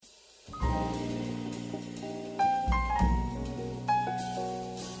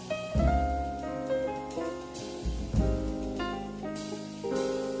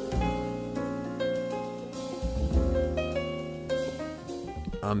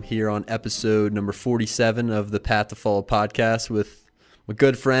I'm here on episode number 47 of the Path to Follow podcast with my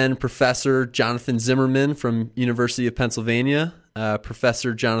good friend, Professor Jonathan Zimmerman from University of Pennsylvania.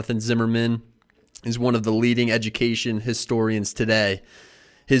 Professor Jonathan Zimmerman is one of the leading education historians today.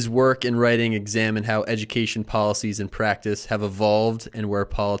 His work and writing examine how education policies and practice have evolved and where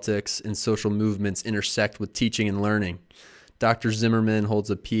politics and social movements intersect with teaching and learning. Dr. Zimmerman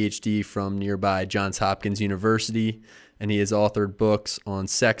holds a PhD from nearby Johns Hopkins University, and he has authored books on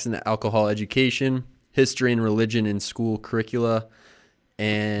sex and alcohol education, history and religion in school curricula,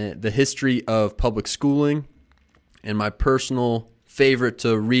 and the history of public schooling, and my personal favorite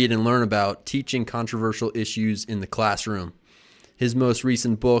to read and learn about, teaching controversial issues in the classroom. His most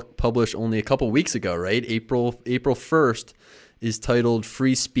recent book, published only a couple weeks ago, right? April 1st, is titled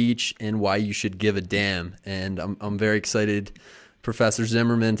Free Speech and Why You Should Give a Damn. And I'm very excited, Professor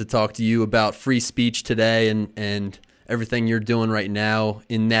Zimmerman, to talk to you about free speech today and everything you're doing right now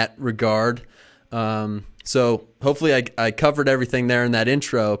in that regard. So hopefully I covered everything there in that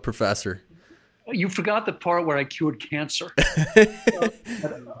intro, Professor. You forgot the part where I cured cancer.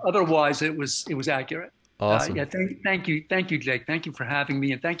 Otherwise, it was accurate. Awesome. Thank you, Jake. Thank you for having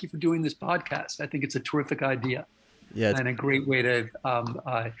me, and thank you for doing this podcast. I think it's a terrific idea, and a great way to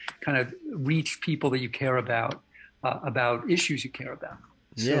kind of reach people that you care about issues you care about.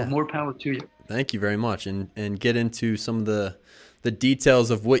 So more power to you. Thank you very much, and get into some of the details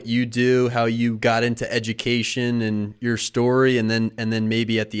of what you do, how you got into education, and your story, and then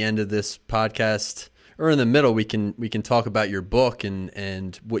maybe at the end of this podcast or in the middle we can talk about your book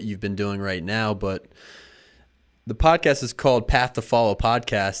and what you've been doing right now. But the podcast is called Path to Follow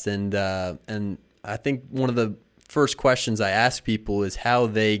Podcast, and I think one of the first questions I ask people is how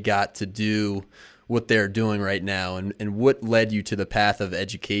they got to do what they're doing right now, and what led you to the path of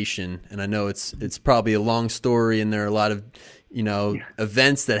education. And I know it's probably a long story, and there are a lot of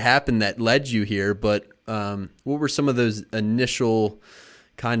events that happened that led you here. But what were some of those initial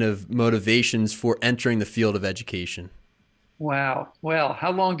kind of motivations for entering the field of education? Wow. Well,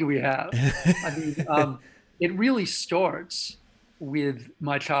 how long do we have? I mean, it really starts with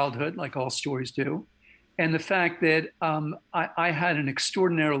my childhood, like all stories do, and the fact that I had an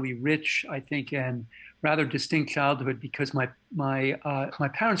extraordinarily rich, I think, and rather distinct childhood because my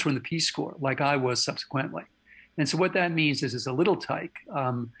parents were in the Peace Corps, like I was subsequently. And so what that means is, as a little tyke,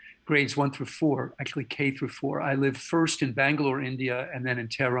 grades 1 through 4, actually K through 4, I lived first in Bangalore, India, and then in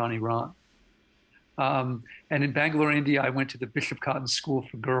Tehran, Iran. And in Bangalore, India, I went to the Bishop Cotton School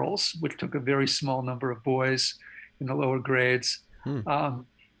for Girls, which took a very small number of boys in the lower grades.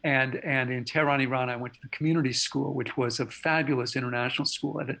 And in Tehran, Iran, I went to the community school, which was a fabulous international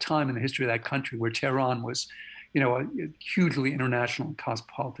school at a time in the history of that country where Tehran was, a hugely international and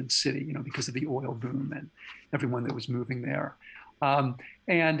cosmopolitan city, because of the oil boom and everyone that was moving there.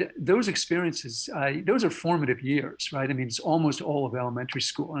 And those experiences, those are formative years, right? I mean, it's almost all of elementary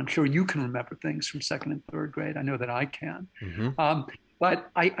school. And I'm sure you can remember things from 2nd and 3rd grade. I know that I can. Mm-hmm.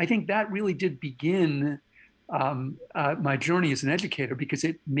 But I think that really did begin my journey as an educator, because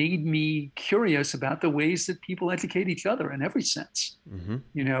it made me curious about the ways that people educate each other in every sense, mm-hmm.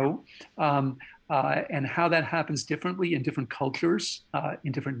 And how that happens differently in different cultures,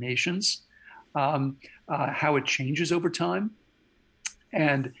 in different nations, how it changes over time.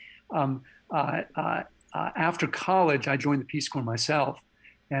 And after college, I joined the Peace Corps myself,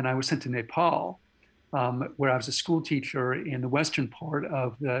 and I was sent to Nepal, where I was a school teacher in the western part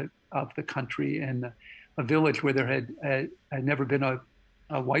of the country, in a village where there had never been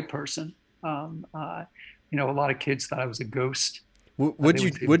a white person. A lot of kids thought I was a ghost.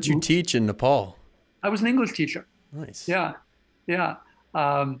 What'd you teach in Nepal? I was an English teacher. Nice. Yeah.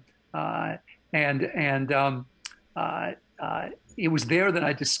 It was there that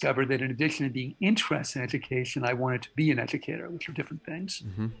I discovered that in addition to being interested in education, I wanted to be an educator, which are different things,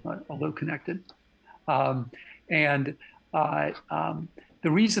 mm-hmm. Although connected. The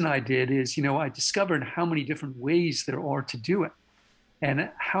reason I did is, I discovered how many different ways there are to do it,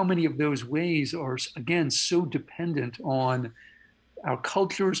 and how many of those ways are, again, so dependent on our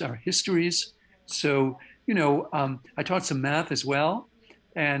cultures, our histories. So, I taught some math as well.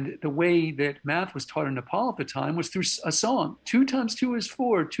 And the way that math was taught in Nepal at the time was through a song. 2 times 2 is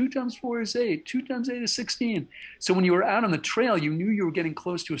 4, 2 times 4 is 8, 2 times 8 is 16. So when you were out on the trail, you knew you were getting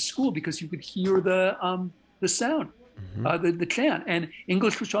close to a school because you could hear the sound, mm-hmm. the chant. And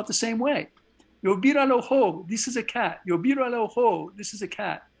English was taught the same way. Yobira lo ho, this is a cat. Yobira lo ho, this is a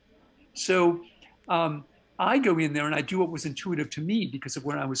cat. So I go in there and I do what was intuitive to me because of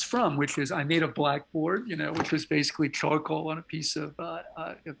where I was from, which is I made a blackboard, which was basically charcoal on a piece of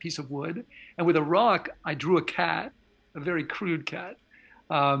wood, and with a rock I drew a cat, a very crude cat,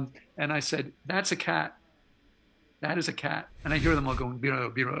 And I said, "That's a cat. That is a cat." And I hear them all going, "Biro,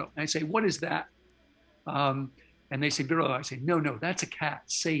 biro." And I say, "What is that?" Um, and they say, "Biro." I say, "No, no, that's a cat.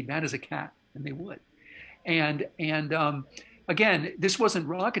 Say that is a cat." And they would. And again, this wasn't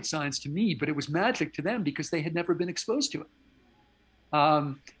rocket science to me, but it was magic to them because they had never been exposed to it.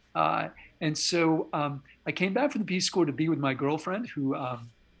 Um, uh, and so I came back from the Peace Corps to be with my girlfriend, who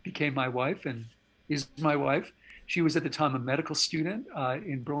became my wife and is my wife. She was at the time a medical student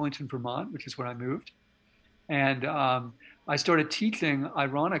in Burlington, Vermont, which is where I moved. And I started teaching,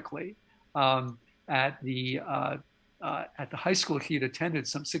 ironically, um, at the high school he had attended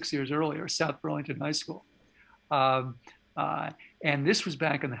some 6 years earlier, South Burlington High School. Um, uh, and this was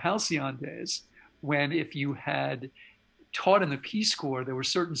back in the halcyon days, when if you had taught in the Peace Corps, there were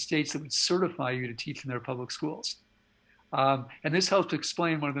certain states that would certify you to teach in their public schools. And this helps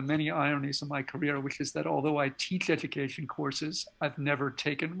explain one of the many ironies of my career, which is that although I teach education courses, I've never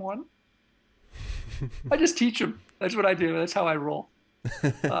taken one. I just teach them. That's what I do. That's how I roll.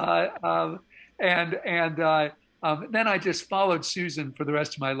 Uh, um, and then I just followed Susan for the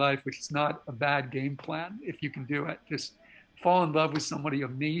rest of my life, which is not a bad game plan if you can do it. Just fall in love with somebody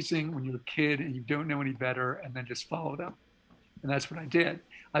amazing when you're a kid and you don't know any better, and then just follow them. And that's what I did.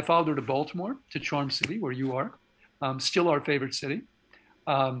 I followed her to Baltimore, to Charm City, where you are, still our favorite city,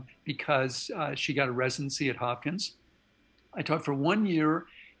 because she got a residency at Hopkins. I taught for 1 year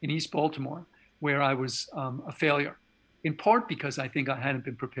in East Baltimore, where I was a failure, in part because I think I hadn't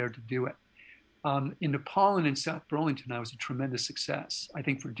been prepared to do it. In Nepal and in South Burlington, I was a tremendous success, I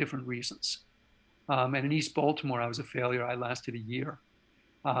think for different reasons. And in East Baltimore, I was a failure. I lasted a year.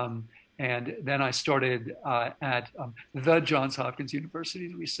 And then I started at the Johns Hopkins University,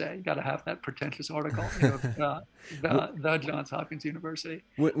 as we say. You got to have that pretentious article, the Johns Hopkins University.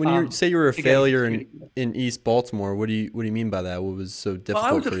 When you say you were a failure in East Baltimore, what do you mean by that? What was so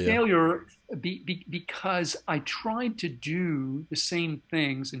difficult for you? I was a failure because I tried to do the same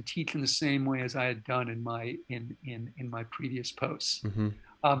things and teach in the same way as I had done in my previous posts. Mm-hmm.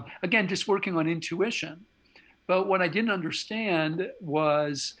 Again, just working on intuition. But what I didn't understand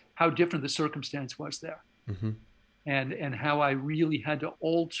was how different the circumstance was there, mm-hmm. and how I really had to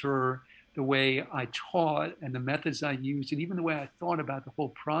alter the way I taught and the methods I used, and even the way I thought about the whole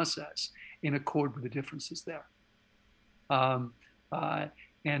process in accord with the differences there. So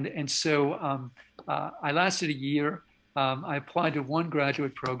I lasted a year. I applied to one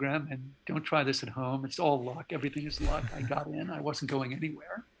graduate program, and don't try this at home. It's all luck. Everything is luck. I got in. I wasn't going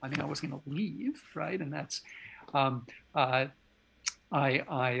anywhere. I mean, I wasn't going to leave, right? And that's I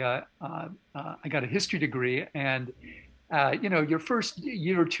got a history degree, and your first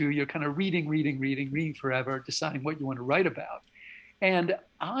year or two, you're kind of reading forever, deciding what you want to write about. And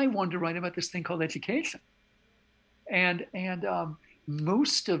I wanted to write about this thing called education. And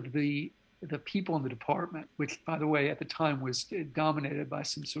most of the people in the department, which, by the way, at the time was dominated by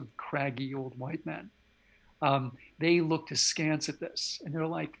some sort of craggy old white men, they looked askance at this, and they're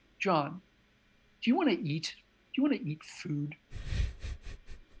like, "John, do you want to eat? Do you want to eat food?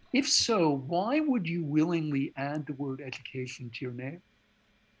 If so, why would you willingly add the word education to your name?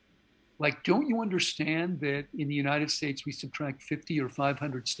 Like, don't you understand that in the United States, we subtract 50 or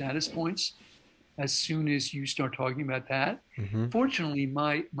 500 status points as soon as you start talking about that?" Mm-hmm. Fortunately,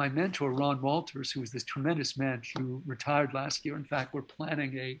 my mentor, Ron Walters, who was this tremendous man who retired last year. In fact, we're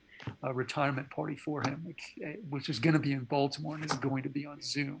planning a retirement party for him, which was going to be in Baltimore and is going to be on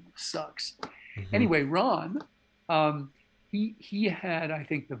Zoom, which sucks. Mm-hmm. Anyway, Ron, he had, I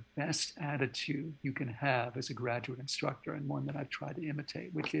think, the best attitude you can have as a graduate instructor, and one that I've tried to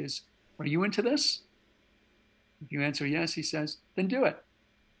imitate, which is, "Are you into this?" If you answer yes, he says, "Then do it."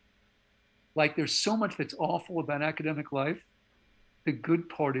 Like, there's so much that's awful about academic life. The good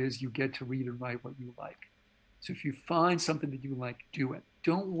part is you get to read and write what you like. So if you find something that you like, do it.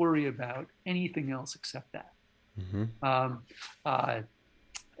 Don't worry about anything else except that. Mm-hmm.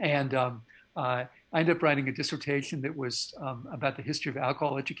 I ended up writing a dissertation that was about the history of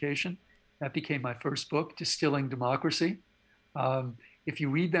alcohol education. That became my first book, Distilling Democracy. If you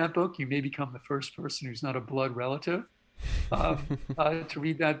read that book, you may become the first person who's not a blood relative to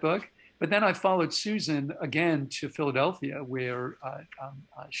read that book. But then I followed Susan again to Philadelphia, where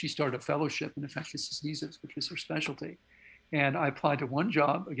she started a fellowship in infectious diseases, which was her specialty. And I applied to one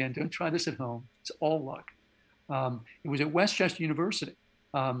job. Again, don't try this at home. It's all luck. It was at West Chester University,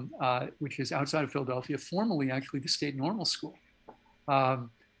 which is outside of Philadelphia, formerly actually the State Normal School,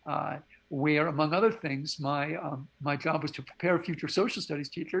 where, among other things, my job was to prepare future social studies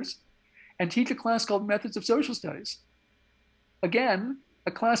teachers and teach a class called Methods of Social Studies. Again,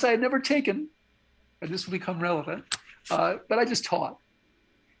 a class I had never taken, and this will become relevant, but I just taught.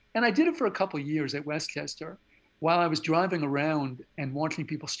 And I did it for a couple of years at Westchester while I was driving around and watching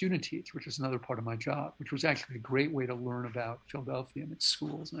people student teach, which was another part of my job, which was actually a great way to learn about Philadelphia and its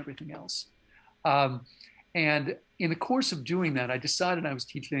schools and everything else. Um, and in the course of doing that, I decided I was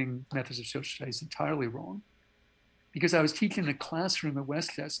teaching methods of social studies entirely wrong because I was teaching in a classroom at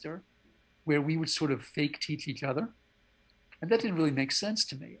Westchester where we would sort of fake teach each other. And that didn't really make sense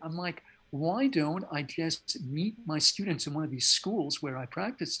to me. I'm like, why don't I just meet my students in one of these schools where I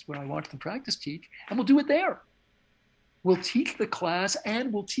practiced, where I watch them practice teach, and we'll do it there. We'll teach the class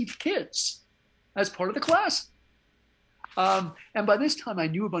and we'll teach kids as part of the class. And by this time, I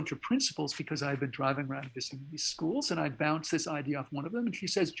knew a bunch of principals because I had been driving around visiting these schools, and I bounced this idea off one of them. And she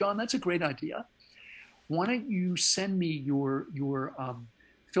says, John, that's a great idea. Why don't you send me your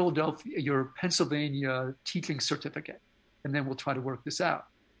Philadelphia, your Pennsylvania teaching certificate, and then we'll try to work this out.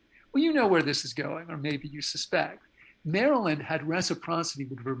 Well, you know where this is going, or maybe you suspect. Maryland had reciprocity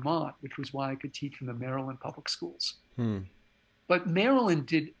with Vermont, which was why I could teach in the Maryland public schools. But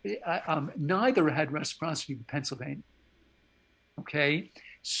Maryland neither had reciprocity with Pennsylvania. Okay,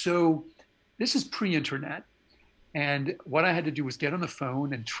 so this is pre-internet. And what I had to do was get on the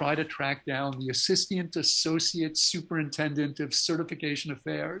phone and try to track down the associate superintendent of certification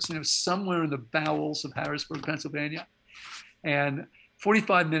affairs, somewhere in the bowels of Harrisburg, Pennsylvania. And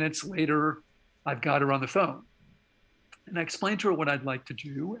 45 minutes later, I've got her on the phone. And I explained to her what I'd like to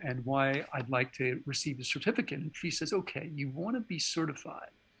do and why I'd like to receive the certificate. And she says, okay, you want to be certified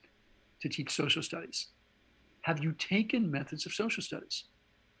to teach social studies. Have you taken methods of social studies?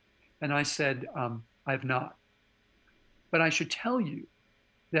 And I said, I have not. But I should tell you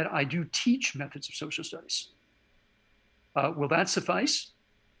that I do teach methods of social studies. Will that suffice?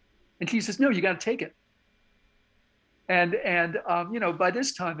 And she says, no, you got to take it. And by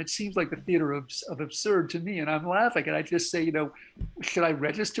this time, it seems like the theater of absurd to me. And I'm laughing. And I just say, should I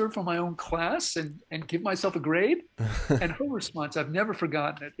register for my own class and give myself a grade? And her response, I've never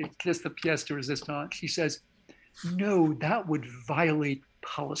forgotten it. It's just the pièce de résistance. She says, no, that would violate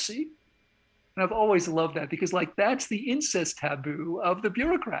policy. And I've always loved that because that's the incest taboo of the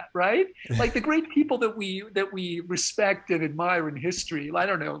bureaucrat, right? Like the great people that we respect and admire in history. I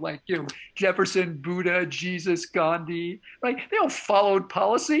don't know, Jefferson, Buddha, Jesus, Gandhi, right? They all followed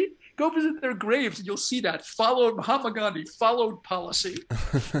policy. Go visit their graves and you'll see that. Followed Mahatma Gandhi, followed policy.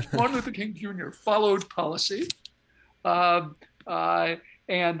 Martin Luther King Jr. followed policy. And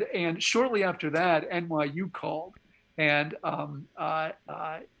shortly after that, NYU called. And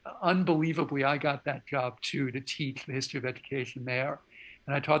unbelievably, I got that job too, to teach the history of education there.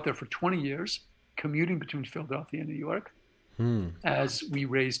 And I taught there for 20 years, commuting between Philadelphia and New York as we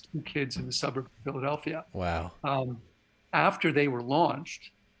raised 2 kids in the suburb of Philadelphia. Wow. After they were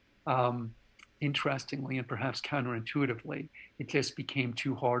launched, interestingly and perhaps counterintuitively, it just became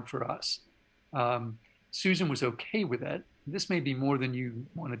too hard for us. Susan was okay with it. This may be more than you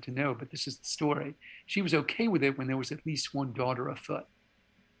wanted to know, but this is the story. She was okay with it when there was at least one daughter afoot.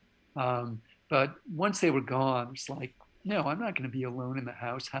 But once they were gone, it's like, no, I'm not going to be alone in the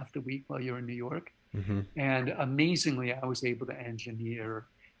house half the week while you're in New York. And amazingly, I was able to engineer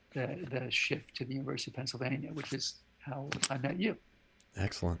the shift to the University of Pennsylvania, which is how I met you.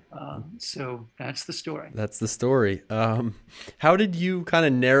 Excellent. So that's the story. That's the story. How did you kind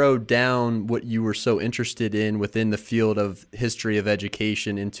of narrow down what you were so interested in within the field of history of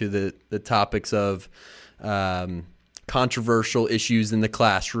education into the topics of controversial issues in the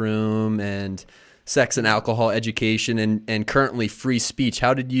classroom and sex and alcohol education and currently free speech?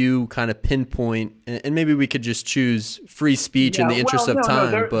 How did you kind of pinpoint, and maybe we could just choose free speech in the interest of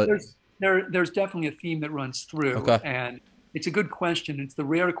time, but there's definitely a theme that runs through. Okay. And it's a good question. It's the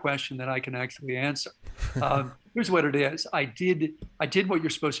rare question that I can actually answer. Here's what it is. I did what you're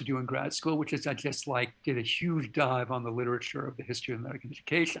supposed to do in grad school, which is I just did a huge dive on the literature of the history of American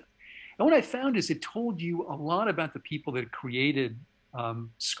education. And what I found is it told you a lot about the people that created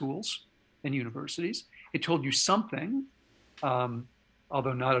schools and universities. It told you something,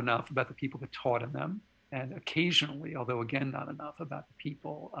 although not enough, about the people that taught in them. And occasionally, although again, not enough, about the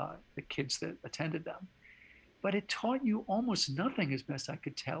people, the kids that attended them. But it taught you almost nothing, as best I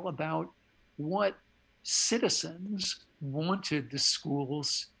could tell, about what citizens wanted the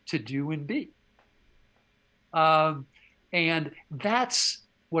schools to do and be. And that's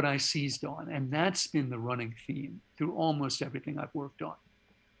what I seized on. And that's been the running theme through almost everything I've worked on,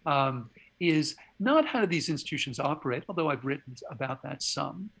 is not how do these institutions operate, although I've written about that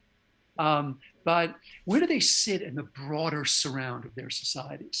some, but where do they sit in the broader surround of their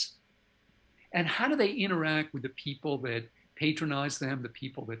societies? And how do they interact with the people that patronize them, the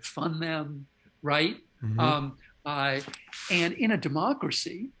people that fund them, right? And in a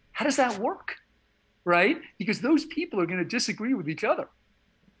democracy, How does that work? Right? Because those people are going to disagree with each other,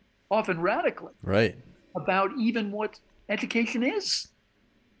 often radically, Right. about even what education is.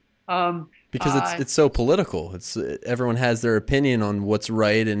 Um, Because it's so political. It's everyone has their opinion on what's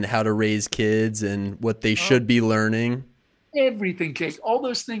right and how to raise kids and what they should be learning. Everything, Jake, all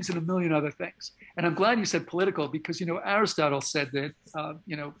those things and a million other things. And I'm glad you said political because, Aristotle said that,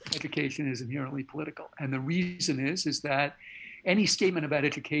 education is inherently political. And the reason is that any statement about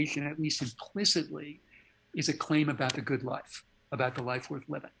education, at least implicitly, is a claim about the good life, about the life worth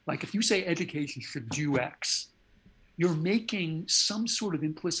living. Like if you say education should do X, you're making some sort of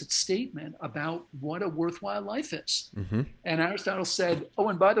implicit statement about what a worthwhile life is. Mm-hmm. And Aristotle said, oh,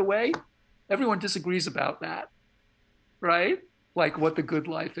 and by the way, everyone disagrees about that, right? Like what the good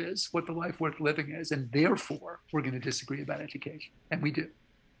life is, what the life worth living is, and therefore we're going to disagree about education, and we do.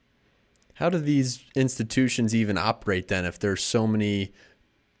 How do these institutions even operate then if there's so many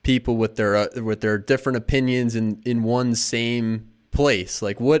people with their different opinions in one same place?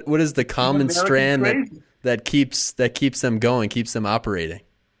 Like what is the common strand that keeps them going, keeps them operating?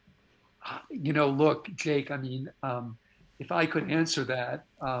 Look, Jake, I mean, if I could answer that,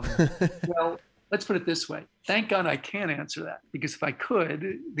 well, let's put it this way. Thank God I can't answer that because if I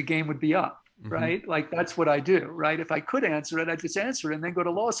could, the game would be up, right? Mm-hmm. Like that's what I do, right? If I could answer it, I'd just answer it and then go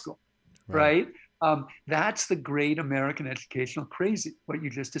to law school, right? That's the great American educational crazy, what you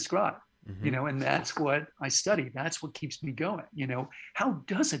just described, mm-hmm. And that's what I study. That's what keeps me going, How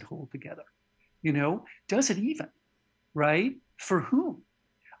does it hold together? Does it even, right? For whom?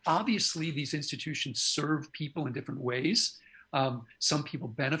 Obviously, these institutions serve people in different ways. Some people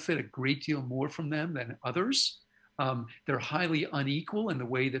benefit a great deal more from them than others. They're highly unequal in the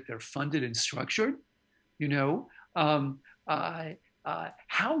way that they're funded and structured.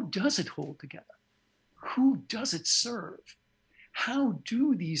 How does it hold together? Who does it serve? How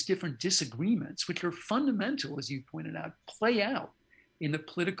do these different disagreements, which are fundamental, as you pointed out, play out in the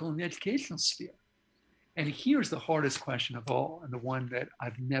political and the educational sphere? And here's the hardest question of all, and the one that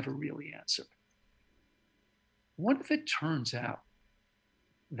I've never really answered. What if it turns out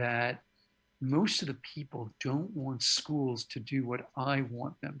that most of the people don't want schools to do what I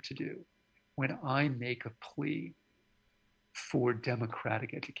want them to do when I make a plea for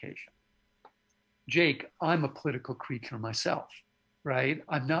democratic education? Jake, I'm a political creature myself, right?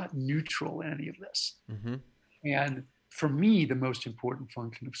 I'm not neutral in any of this. Mm-hmm. And for me, the most important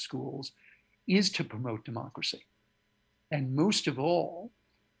function of schools is to promote democracy. And most of all,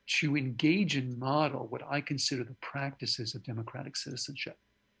 to engage and model what I consider the practices of democratic citizenship.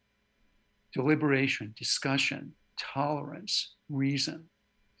 Deliberation, discussion, tolerance, reason.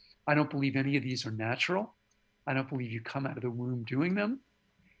 I don't believe any of these are natural. I don't believe you come out of the womb doing them.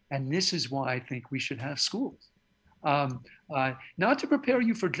 And this is why I think we should have schools. Not to prepare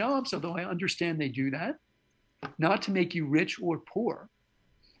you for jobs, although I understand they do that. Not to make you rich or poor.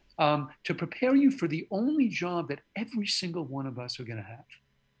 To prepare you for the only job that every single one of us are going to have,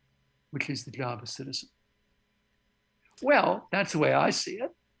 which is the job of citizen. Well, that's the way I see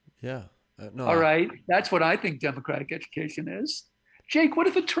it. Yeah. No. All right. That's what I think democratic education is. Jake, what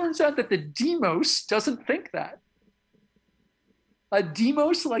if it turns out that the demos doesn't think that? A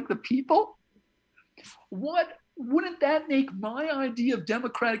demos like the people? Wouldn't that make my idea of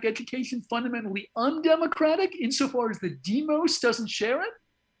democratic education fundamentally undemocratic insofar as the demos doesn't share it?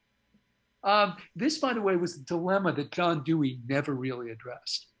 This, by the way, was a dilemma that John Dewey never really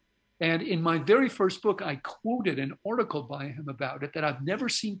addressed. And in my very first book, I quoted an article by him about it that I've never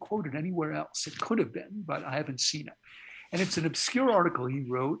seen quoted anywhere else. It could have been, but I haven't seen it. And it's an obscure article he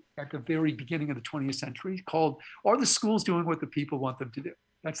wrote at the very beginning of the 20th century called, "Are the Schools Doing What the People Want Them to Do?"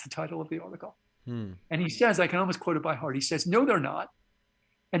 That's the title of the article. And he says, I can almost quote it by heart. He says, no, they're not.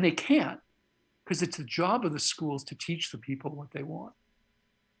 And they can't, because it's the job of the schools to teach the people what they want.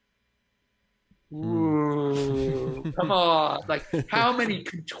 Ooh, come on. Like, how many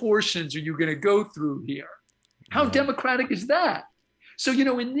contortions are you going to go through here? How democratic is that? So,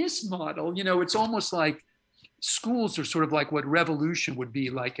 in this model, it's almost like schools are sort of like what revolution would be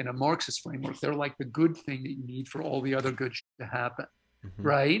like in a Marxist framework. They're like the good thing that you need for all the other good to happen,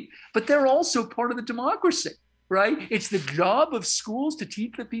 right? But they're also part of the democracy, right? It's the job of schools to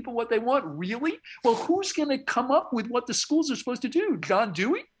teach the people what they want. Really? Well, who's going to come up with what the schools are supposed to do? John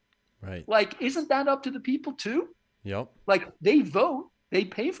Dewey? Right. Like, isn't that up to the people too? Yep. Like, they vote, they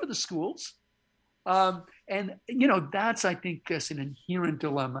pay for the schools. And, that's, I think, just an inherent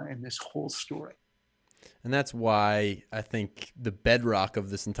dilemma in this whole story. And that's why I think the bedrock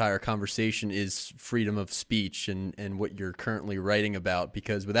of this entire conversation is freedom of speech and what you're currently writing about,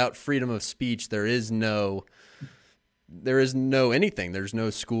 because without freedom of speech, there is no there is no anything. There's no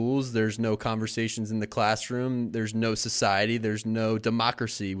schools. There's no conversations in the classroom. There's no society. There's no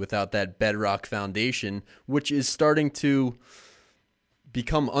democracy without that bedrock foundation, which is starting to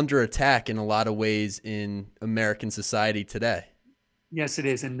become under attack in a lot of ways in American society today. Yes, it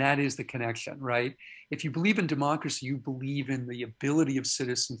is. And that is the connection, right? If you believe in democracy, you believe in the ability of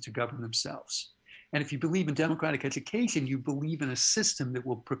citizens to govern themselves. And if you believe in democratic education, you believe in a system that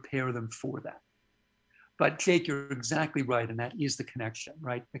will prepare them for that. But Jake, you're exactly right. And that is the connection,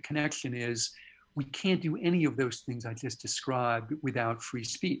 right? The connection is we can't do any of those things I just described without free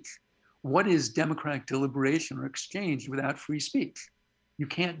speech. What is democratic deliberation or exchange without free speech? You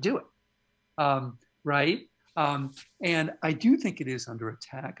can't do it, right? And I do think it is under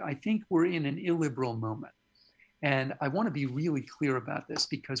attack. I think we're in an illiberal moment. And I want to be really clear about this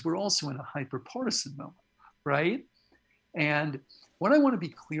because we're also in a hyper-partisan moment, right? And what I want to be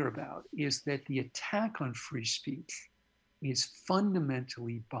clear about is that the attack on free speech is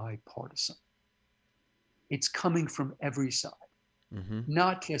fundamentally bipartisan. It's coming from every side,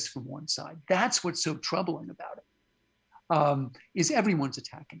 not just from one side. That's what's so troubling about it, is everyone's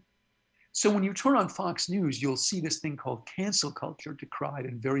attacking. So when you turn on Fox News, you'll see this thing called cancel culture decried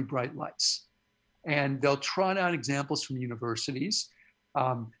in very bright lights. And they'll trot out examples from universities,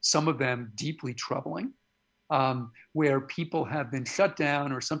 some of them deeply troubling, where people have been shut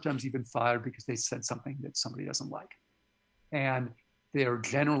down or sometimes even fired because they said something that somebody doesn't like. And they're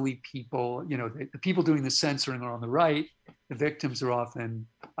generally people, the people doing the censoring are on the right. The victims are often,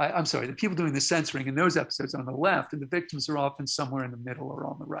 the people doing the censoring in those episodes are on the left, and the victims are often somewhere in the middle or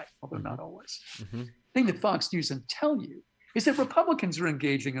on the right, although not always. The thing that Fox News doesn't tell you is that Republicans are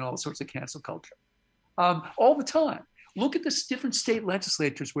engaging in all sorts of cancel culture all the time. Look at the different state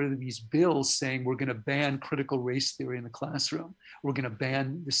legislatures where there are these bills saying we're going to ban critical race theory in the classroom. We're going to ban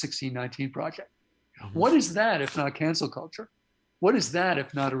the 1619 Project. What is that if not cancel culture? What is that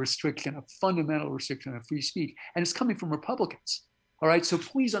if not a restriction, a fundamental restriction of free speech? And it's coming from Republicans. All right. So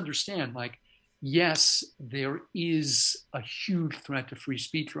please understand, yes, there is a huge threat to free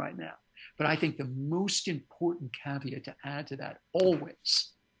speech right now. But I think the most important caveat to add to that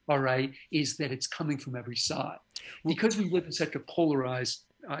always, all right, is that it's coming from every side. Because we live in such a polarized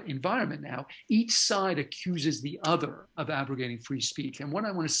environment now, each side accuses the other of abrogating free speech. And what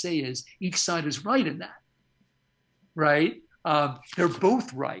I want to say is each side is right in that, right? They're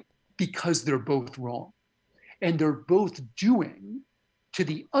both right because they're both wrong. And they're both doing to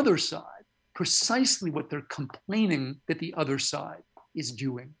the other side precisely what they're complaining that the other side is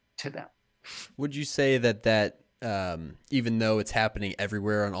doing to them. Would you say that even though it's happening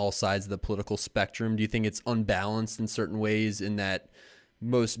everywhere on all sides of the political spectrum, do you think it's unbalanced in certain ways in that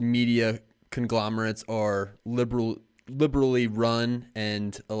most media conglomerates are liberally run,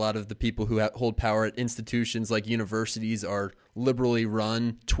 and a lot of the people who hold power at institutions like universities are liberally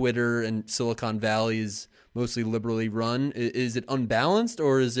run? Twitter and Silicon Valley is mostly liberally run. Is it unbalanced,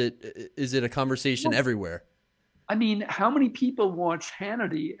 or is it a conversation everywhere? I mean, how many people watch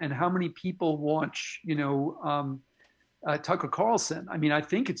Hannity and how many people watch, Tucker Carlson? I mean, I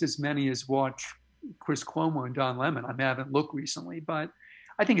think it's as many as watch Chris Cuomo and Don Lemon. I haven't looked recently, but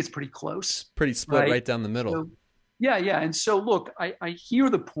I think it's pretty close. It's pretty split right down the middle. So, yeah. And so, look, I hear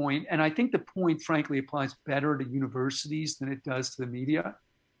the point, and I think the point, frankly, applies better to universities than it does to the media.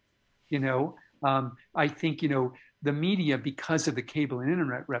 I think, the media, because of the cable and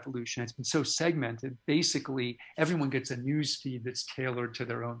internet revolution, has been so segmented. Basically, everyone gets a news feed that's tailored to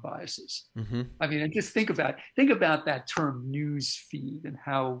their own biases. I mean, and just think about that term news feed and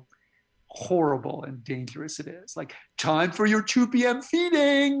how horrible and dangerous it is. Like, time for your 2 p.m.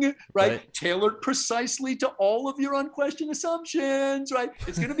 feeding, right? Tailored precisely to all of your unquestioned assumptions, right?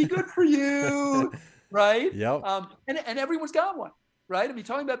 It's going to be good for you, right? Yep. And everyone's got one, right? I mean,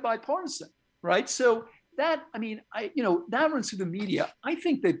 talking about bipartisan, right? So that, I mean, that runs through the media. I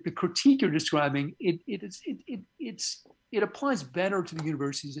think that the critique you're describing, it applies better to the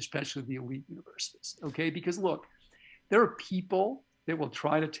universities, especially the elite universities, okay? Because look, there are people that will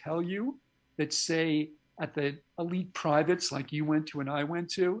try to tell you that say at the elite privates like you went to and I went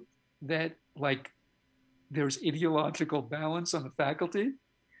to, that there's ideological balance on the faculty.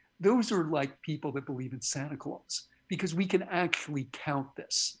 Those are like people that believe in Santa Claus, because we can actually count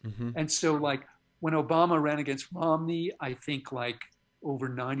this. And so when Obama ran against Romney, I think over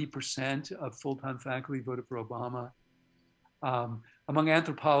 90% of full-time faculty voted for Obama. Among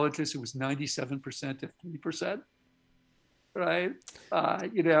anthropologists, it was 97% to 3%, right?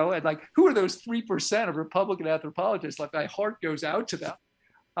 And who are those 3% of Republican anthropologists? My heart goes out to them.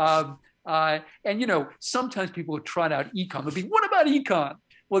 And sometimes people will trot out econ. They'll be, what about econ?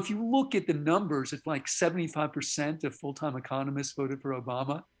 Well, if you look at the numbers, it's like 75% of full-time economists voted for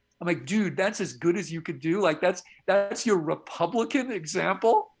Obama. I'm like, dude, that's as good as you could do. Like that's your Republican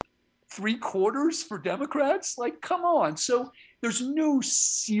example. 3/4 for Democrats. Like, come on. So there's no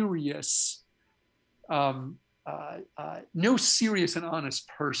serious and honest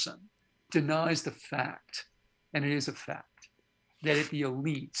person denies the fact, and it is a fact, that at the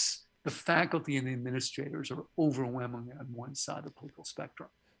elites, the faculty and the administrators are overwhelmingly on one side of the political spectrum.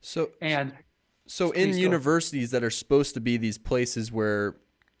 So, And so in universities that are supposed to be these places where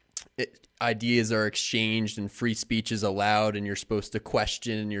ideas are exchanged and free speech is allowed, and you're supposed to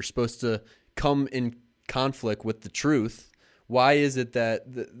question, and you're supposed to come in conflict with the truth, why is it that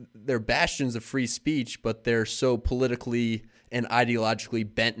they're bastions of free speech, but they're so politically and ideologically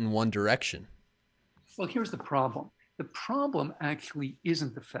bent in one direction? Well, here's the problem. The problem actually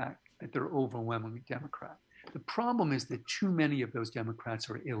isn't the fact that they're overwhelmingly Democrat. The problem is that too many of those Democrats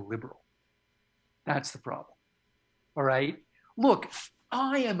are illiberal. That's the problem. All right? Look,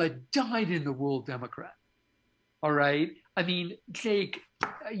 I am a dyed-in-the-wool Democrat. All right? I mean, Jake,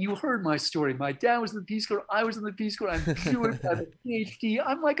 you heard my story. My dad was in the Peace Corps. I was in the Peace Corps. I'm Jewish. I have a PhD.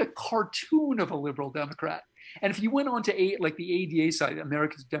 I'm like a cartoon of a liberal Democrat. And if you went on to like the ADA side,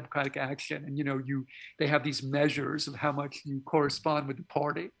 America's Democratic Action, and they have these measures of how much you correspond with the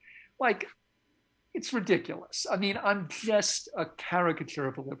party, like, it's ridiculous. I mean, I'm just a caricature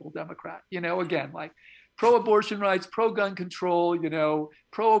of a liberal Democrat. Again, like pro-abortion rights, pro-gun control,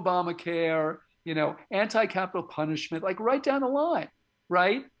 pro-Obamacare, anti-capital punishment, like right down the line,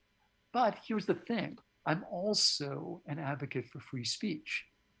 right? But here's the thing. I'm also an advocate for free speech,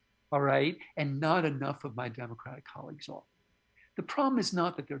 all right? And not enough of my Democratic colleagues are. The problem is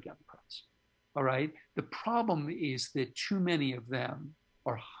not that they're Democrats, all right? The problem is that too many of them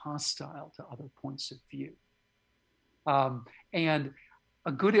are hostile to other points of view. And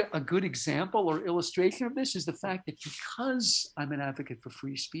a good example or illustration of this is the fact that because I'm an advocate for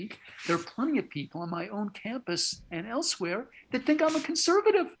free speech, there are plenty of people on my own campus and elsewhere that think I'm a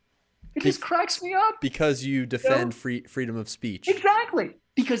conservative. It just cracks me up. Because you defend freedom of speech. Exactly.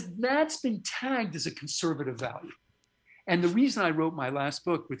 Because that's been tagged as a conservative value. And the reason I wrote my last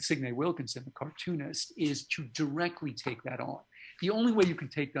book with Signe Wilkinson, the cartoonist, is to directly take that on. The only way you can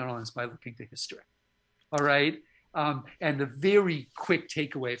take that on is by looking to history. All right? And the very quick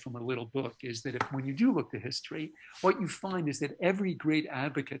takeaway from a little book is that when you do look to history, what you find is that every great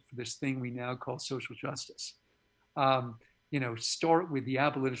advocate for this thing we now call social justice, start with the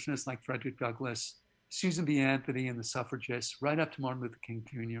abolitionists like Frederick Douglass, Susan B. Anthony and the suffragists, right up to Martin Luther King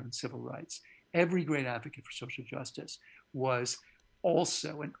Jr. and civil rights. Every great advocate for social justice was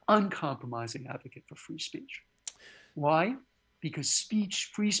also an uncompromising advocate for free speech. Why? Because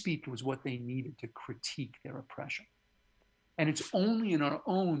free speech was what they needed to critique their oppression. And it's only in our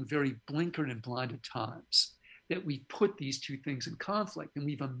own very blinkered and blinded times that we put these two things in conflict. And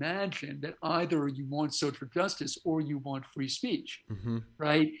we've imagined that either you want social justice or you want free speech,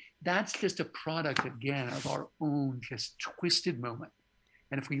 right? That's just a product, again, of our own just twisted moment.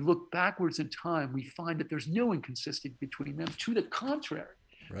 And if we look backwards in time, we find that there's no inconsistency between them. To the contrary.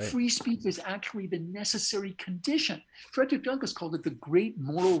 Right. Free speech is actually the necessary condition. Frederick Douglass called it the great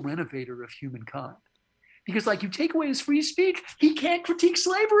moral renovator of humankind. Because you take away his free speech, he can't critique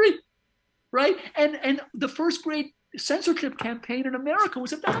slavery, right? And the first great censorship campaign in America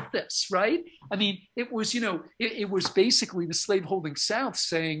was about this, right? I mean, it was, it was basically the slaveholding South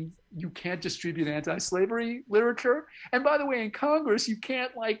saying you can't distribute anti-slavery literature. And by the way, in Congress, you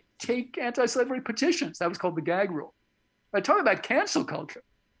can't take anti-slavery petitions. That was called the gag rule. I talk about cancel culture.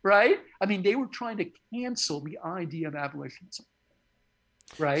 Right? I mean, they were trying to cancel the idea of abolitionism,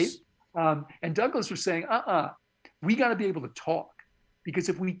 right? And Douglass was saying, we got to be able to talk, because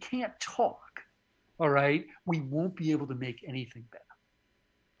if we can't talk, all right, we won't be able to make anything better.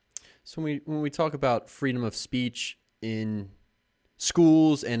 So when we talk about freedom of speech in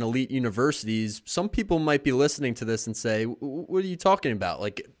schools and elite universities, some people might be listening to this and say, what are you talking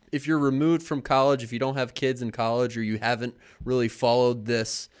about? If you're removed from college, if you don't have kids in college, or you haven't really followed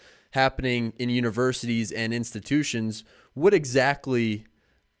this happening in universities and institutions, what exactly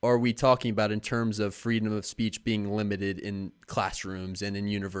are we talking about in terms of freedom of speech being limited in classrooms and in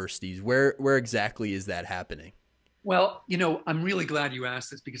universities? Where exactly is that happening? Well, I'm really glad you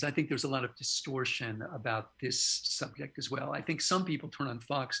asked this, because I think there's a lot of distortion about this subject as well. I think some people turn on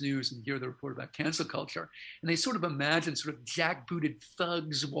Fox News and hear the report about cancel culture, and they sort of imagine sort of jackbooted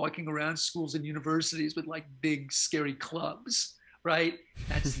thugs walking around schools and universities with big, scary clubs, right?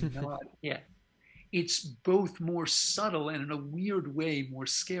 That's not it. It's both more subtle and in a weird way more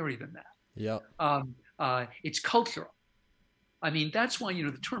scary than that. Yeah. It's cultural. I mean, that's why,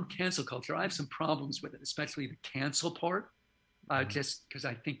 the term cancel culture, I have some problems with it, especially the cancel part, just because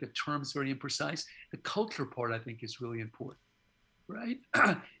I think the term is very imprecise. The culture part, I think, is really important, right?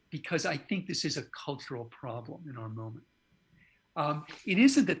 Because I think this is a cultural problem in our moment. It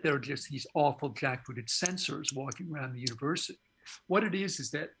isn't that there are just these awful jackbooted censors walking around the university. What it is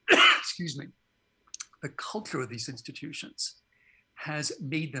that, excuse me, the culture of these institutions has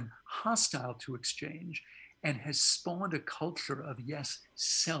made them hostile to exchange and has spawned a culture of, yes,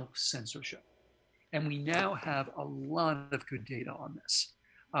 self-censorship. And we now have a lot of good data on this.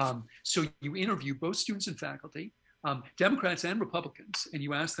 So you interview both students and faculty, Democrats and Republicans, and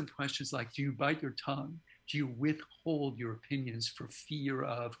you ask them questions like, do you bite your tongue? Do you withhold your opinions for fear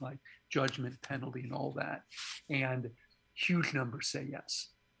of like judgment, penalty, and all that? And huge numbers say yes.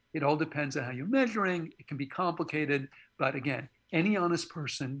 It all depends on how you're measuring. It can be complicated, but again, any honest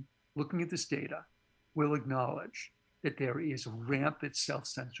person looking at this data will acknowledge that there is rampant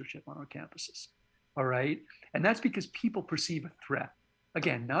self-censorship on our campuses. All right. And that's because people perceive a threat.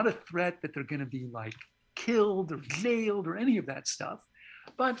 Again, not a threat that they're going to be like killed or jailed or any of that stuff,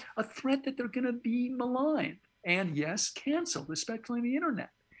 but a threat that they're going to be maligned and, yes, canceled, especially on the internet.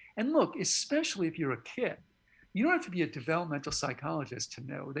 And look, especially if you're a kid, you don't have to be a developmental psychologist to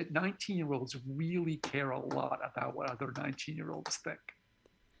know that 19-year-olds really care a lot about what other 19-year-olds think.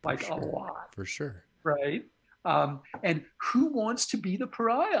 Like a lot. For sure. Right? And who wants to be the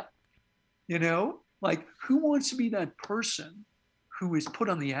pariah? Like who wants to be that person who is put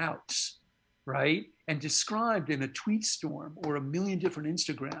on the outs, right? And described in a tweet storm or a million different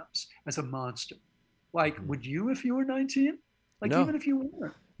Instagrams as a monster. Like, would you if you were 19? Like, no. Even if you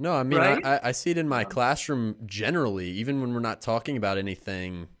weren't. No, I mean, right? I see it in my classroom generally, even when we're not talking about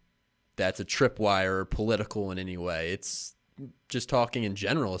anything that's a tripwire or political in any way. It's just talking in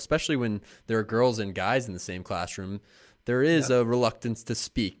general, especially when there are girls and guys in the same classroom. There is a reluctance to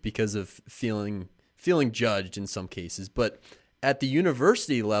speak because of feeling judged in some cases. But at the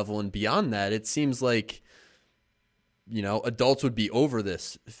university level and beyond that, it seems like, adults would be over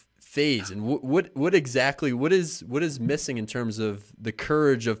this phase. And what exactly is missing in terms of the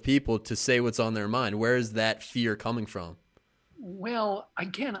courage of people to say what's on their mind? Where is that fear coming from? Well,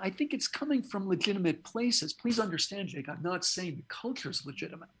 again, I think it's coming from legitimate places. Please understand, Jake, I'm not saying the culture is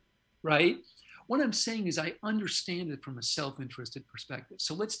legitimate, right? What I'm saying is I understand it from a self-interested perspective.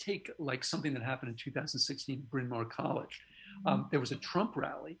 So let's take like something that happened in 2016 at Bryn Mawr College. There was a Trump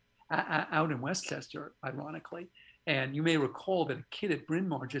rally out in Westchester, ironically. And you may recall that a kid at Bryn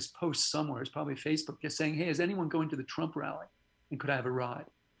Mawr just posts somewhere, it's probably Facebook, just saying, hey, is anyone going to the Trump rally? And could I have a ride?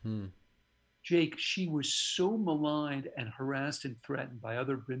 Jake, she was so maligned and harassed and threatened by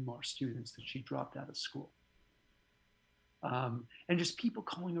other Bryn Mawr students that she dropped out of school. And just people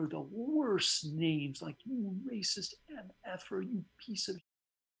calling her the worst names, like, you racist MFer, you piece of,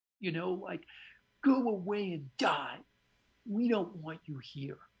 like, go away and die. We don't want you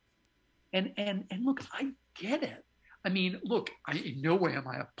here. And look, I get it. I mean, look, in no way am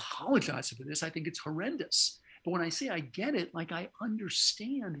I apologizing for this. I think it's horrendous. But when I say I get it, like I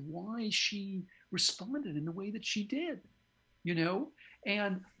understand why she responded in the way that she did,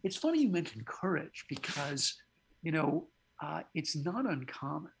 And it's funny you mentioned courage because, it's not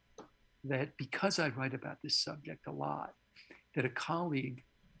uncommon that because I write about this subject a lot, that a colleague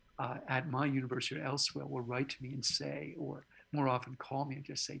at my university or elsewhere will write to me and say, or more often call me and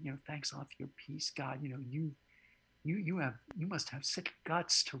just say, thanks a lot for your piece. God, you must have such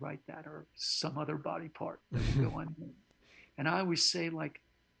guts to write that, or some other body part that will go unnamed. And I always say, like,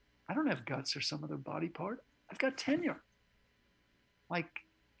 I don't have guts or some other body part. I've got tenure. Like,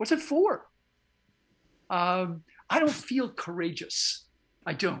 what's it for? I don't feel courageous.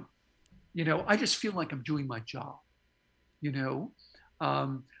 I don't. I just feel like I'm doing my job.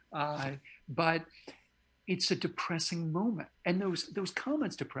 But it's a depressing moment, and those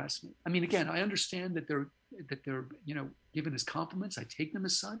comments depress me. I mean, again, I understand that they're given as compliments. I take them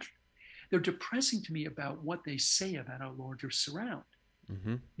as such. They're depressing to me about what they say about our larger surround.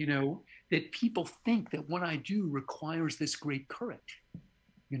 That people think that what I do requires this great courage.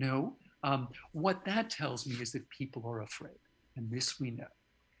 What that tells me is that people are afraid, and this we know.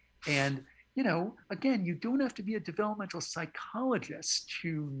 And again, you don't have to be a developmental psychologist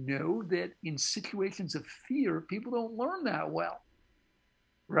to know that in situations of fear, people don't learn that well,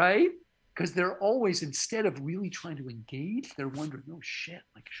 right? Because they're always, instead of really trying to engage, they're wondering, oh shit,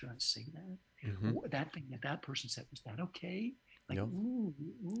 like, should I say that? That thing that person said, was that okay? Like, ooh.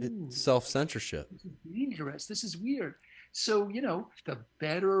 It's self-censorship. This is dangerous. This is weird. So, the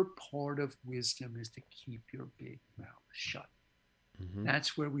better part of wisdom is to keep your big mouth shut.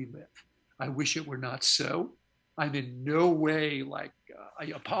 That's where we live. I wish it were not so. I'm in no way like, I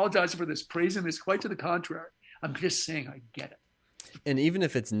apologize for this, praising this, quite to the contrary. I'm just saying I get it. And even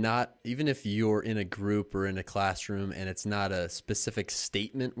if it's not, even if you're in a group or in a classroom and it's not a specific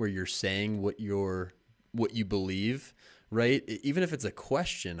statement where you're saying what you believe, right? Even if it's a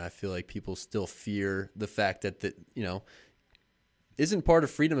question, I feel like people still fear the fact that isn't part of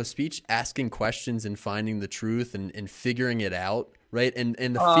freedom of speech asking questions and finding the truth and figuring it out, right? And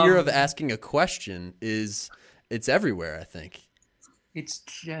the fear of asking a question it's everywhere, I think. It's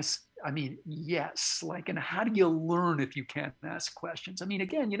just, I mean, yes, like, and how do you learn if you can't ask questions? I mean,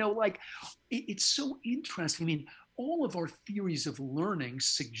 again, like it's so interesting. I mean, all of our theories of learning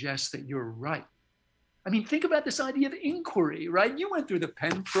suggest that you're right. I mean, think about this idea of inquiry, right? You went through the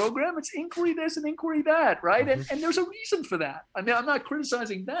Penn program. It's inquiry this and inquiry that, right? Mm-hmm. And there's a reason for that. I mean, I'm not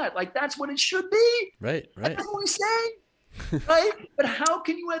criticizing that. Like, that's what it should be. Right. That's what we're saying, right? But how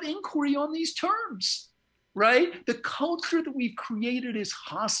can you have inquiry on these terms, right? The culture that we've created is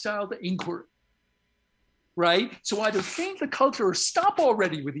hostile to inquiry, right? So either change the culture or stop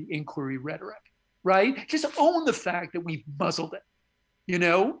already with the inquiry rhetoric, right? Just own the fact that we've muzzled it, you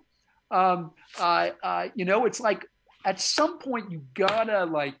know? It's like at some point you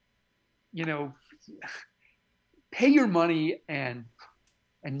gotta pay your money and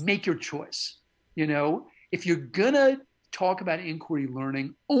make your choice. If you're gonna talk about inquiry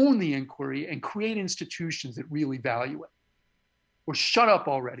learning, own the inquiry and create institutions that really value it, or shut up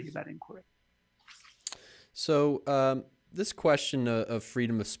already about inquiry. So this question of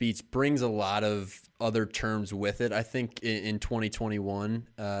freedom of speech brings a lot of other terms with it. I think in 2021,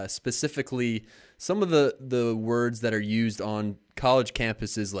 specifically some of the words that are used on college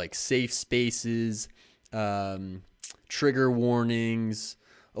campuses like safe spaces, trigger warnings,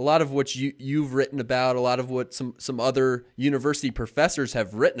 a lot of what you've written about, a lot of what some other university professors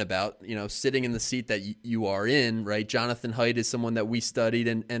have written about, sitting in the seat that you are in, right? Jonathan Haidt is someone that we studied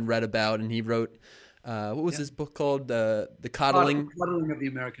and read about, and he wrote, what was his book called? The Coddling of the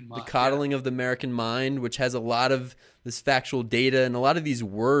American Mind. The Coddling of the American Mind, which has a lot of this factual data and a lot of these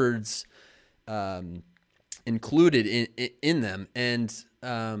words included in them. And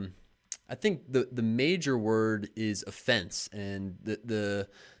I think the major word is offense, and the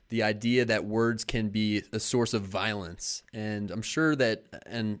idea that words can be a source of violence. And I'm sure that,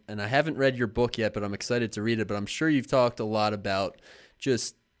 and I haven't read your book yet, but I'm excited to read it. But I'm sure you've talked a lot about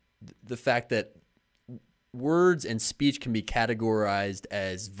just the fact that words and speech can be categorized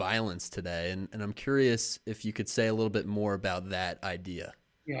as violence today. And I'm curious if you could say a little bit more about that idea.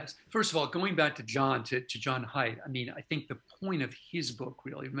 Yes. First of all, going back to John Haidt, I mean, I think the point of his book,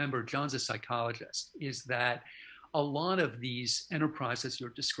 really, remember, John's a psychologist, is that a lot of these enterprises you're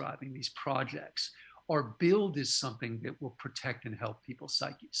describing, these projects, are billed as something that will protect and help people's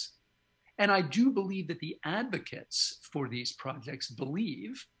psyches. And I do believe that the advocates for these projects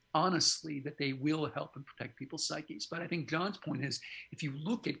believe, honestly, that they will help and protect people's psyches. But I think John's point is, if you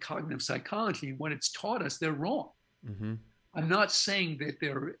look at cognitive psychology and what it's taught us, they're wrong. Mm-hmm. I'm not saying that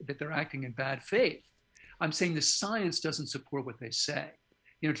they're acting in bad faith. I'm saying the science doesn't support what they say.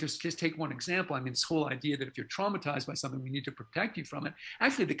 Just take one example. I mean, this whole idea that if you're traumatized by something, we need to protect you from it.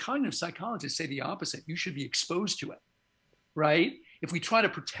 Actually, the cognitive psychologists say the opposite. You should be exposed to it, right? If we try to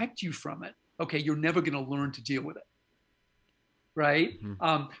protect you from it, okay, you're never going to learn to deal with it, right?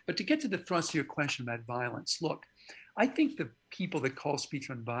 Mm-hmm. But to get to the thrust of your question about violence, look, I think the people that call speech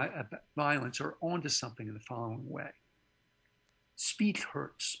on violence are onto something in the following way. Speech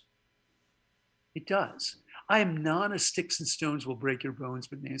hurts. It does. I am not a sticks and stones will break your bones,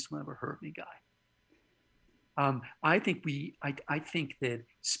 but names will never hurt me guy. I think that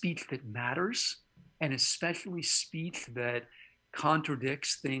speech that matters, and especially speech that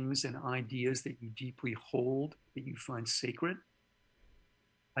contradicts things and ideas that you deeply hold, that you find sacred,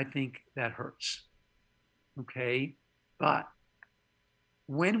 I think that hurts. Okay? But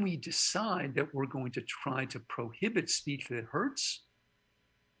when we decide that we're going to try to prohibit speech that hurts,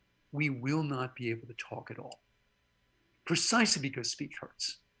 we will not be able to talk at all, precisely because speech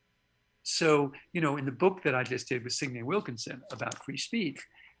hurts. So, in the book that I just did with Signe Wilkinson about free speech,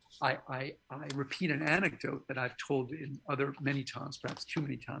 I repeat an anecdote that I've told many times, perhaps too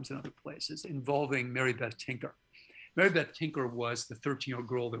many times in other places, involving Mary Beth Tinker. Mary Beth Tinker was the 13-year-old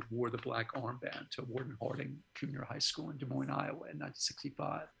girl that wore the black armband to Warden Harding Junior High School in Des Moines, Iowa in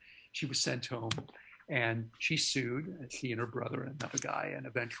 1965. She was sent home and she sued, she and her brother and another guy, and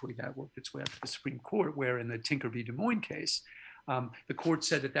eventually that worked its way up to the Supreme Court, where in the Tinker v. Des Moines case, the court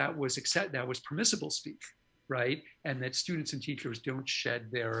said that was permissible speech, right? And that students and teachers don't shed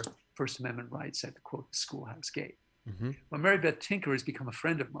their First Amendment rights at the, quote, the schoolhouse gate. Mm-hmm. Well, Mary Beth Tinker has become a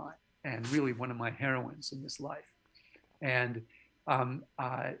friend of mine. and really one of my heroines in this life. And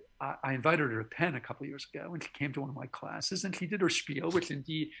I invited her to Penn a couple of years ago, and she came to one of my classes, and she did her spiel, which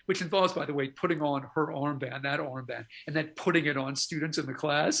involves, by the way, putting on her armband, and then putting it on students in the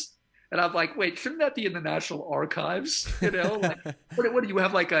class. And I'm like, wait, shouldn't that be in the National Archives? You know, like, what do you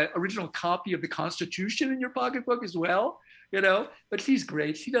have, like an original copy of the Constitution in your pocketbook as well? You know, but she's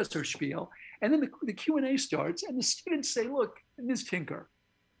great. She does her spiel. And then the Q&A starts, and the students say, look, Ms. Tinker,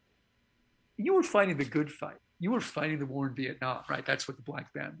 you were fighting the good fight. You were fighting the war in Vietnam, right? That's what the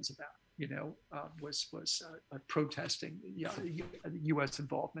Black Band was about, you know, was protesting the U.S.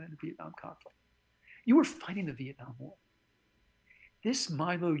 involvement in the Vietnam conflict. You were fighting the Vietnam War. This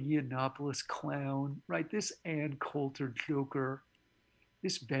Milo Yiannopoulos clown, right? This Ann Coulter joker,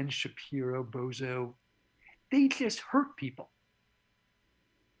 this Ben Shapiro bozo, they just hurt people.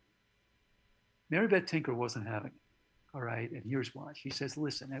 Mary Beth Tinker wasn't having it, all right? And here's why. She says,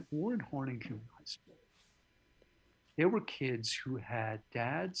 listen, at Warren Harding Junior High School, there were kids who had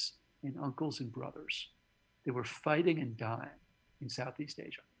dads and uncles and brothers that were fighting and dying in Southeast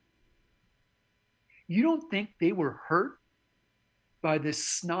Asia. You don't think they were hurt by this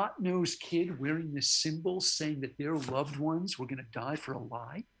snot-nosed kid wearing this symbol saying that their loved ones were going to die for a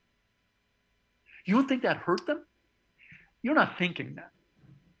lie? You don't think that hurt them? You're not thinking that,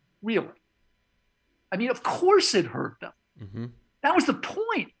 really. I mean, of course it hurt them. Mm-hmm. That was the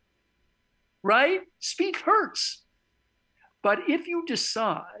point, right? Speech hurts. But if you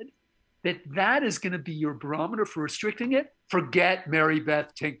decide that that is going to be your barometer for restricting it, forget Mary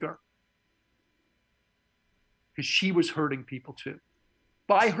Beth Tinker. Because she was hurting people too,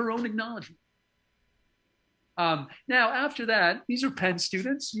 by her own acknowledgement. Now, after that, these are Penn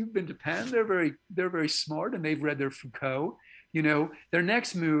students. You've been to Penn. They're very smart, and they've read their Foucault. You know, their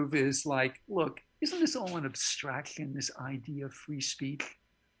next move is like, look, isn't this all an abstraction, this idea of free speech?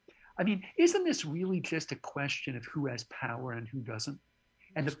 I mean, isn't this really just a question of who has power and who doesn't?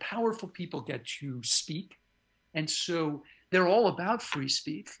 And the powerful people get to speak. And so they're all about free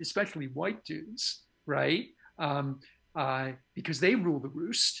speech, especially white dudes, right? Because they rule the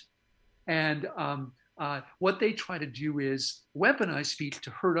roost. And what they try to do is weaponize speech to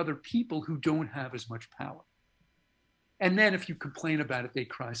hurt other people who don't have as much power. And then if you complain about it, they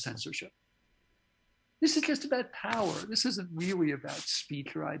cry censorship. This is just about power. This isn't really about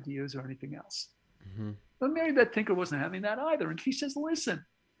speech or ideas or anything else. Mm-hmm. But Mary Beth Tinker wasn't having that either. And she says, listen,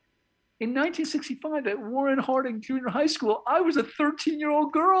 in 1965 at Warren Harding Junior High School, I was a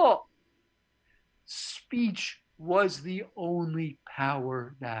 13-year-old girl. Speech was the only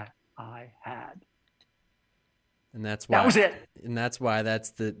power that I had. And that's why that was it. And that's why that's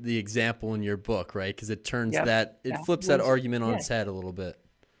the example in your book, right? Because it turns flips that argument on its head a little bit.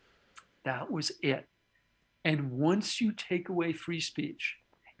 That was it. And once you take away free speech,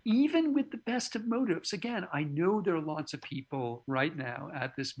 even with the best of motives, again, I know there are lots of people right now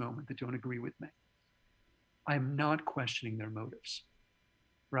at this moment that don't agree with me. I'm not questioning their motives,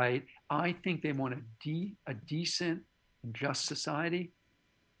 right? I think they want a decent and just society.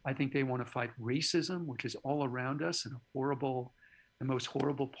 I think they want to fight racism, which is all around us and the most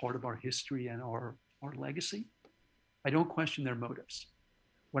horrible part of our history and our legacy. I don't question their motives.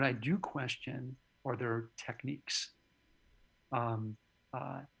 What I do question are their techniques and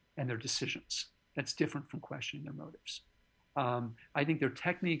their decisions. That's different from questioning their motives. I think their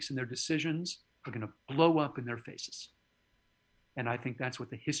techniques and their decisions are going to blow up in their faces. And I think that's what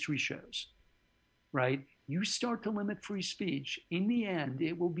the history shows, right? You start to limit free speech, in the end,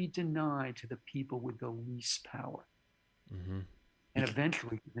 it will be denied to the people with the least power. Mm-hmm. And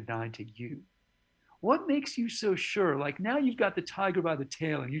eventually denied to you. What makes you so sure? Like now you've got the tiger by the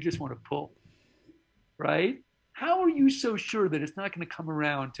tail and you just want to pull, right? How are you so sure that it's not going to come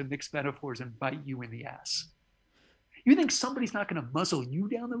around to mixed metaphors and bite you in the ass? You think somebody's not going to muzzle you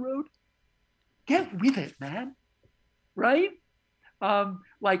down the road? Get with it, man, right?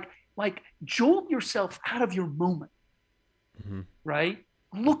 Like jolt yourself out of your moment, mm-hmm. right?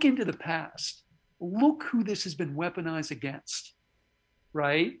 Look into the past. Look who this has been weaponized against,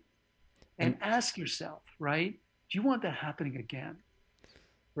 right? And ask yourself, right? Do you want that happening again,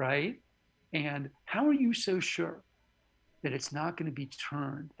 right? And how are you so sure that it's not going to be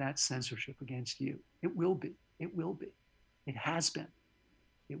turned, that censorship, against you? It will be. It will be. It has been.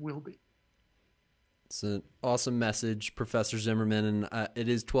 It will be. It's an awesome message, Professor Zimmerman, and it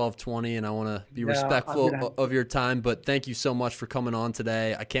is 12:20, and I want to be respectful of your time, but thank you so much for coming on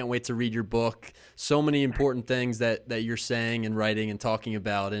today. I can't wait to read your book. So many important things that you're saying and writing and talking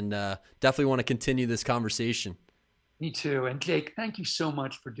about, and definitely want to continue this conversation. Me too. And Jake, thank you so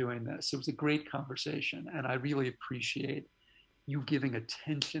much for doing this. It was a great conversation, and I really appreciate you giving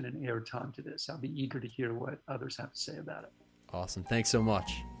attention and airtime to this. I'll be eager to hear what others have to say about it. Awesome. Thanks so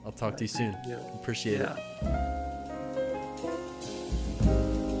much. I'll talk to you soon. You. Appreciate it.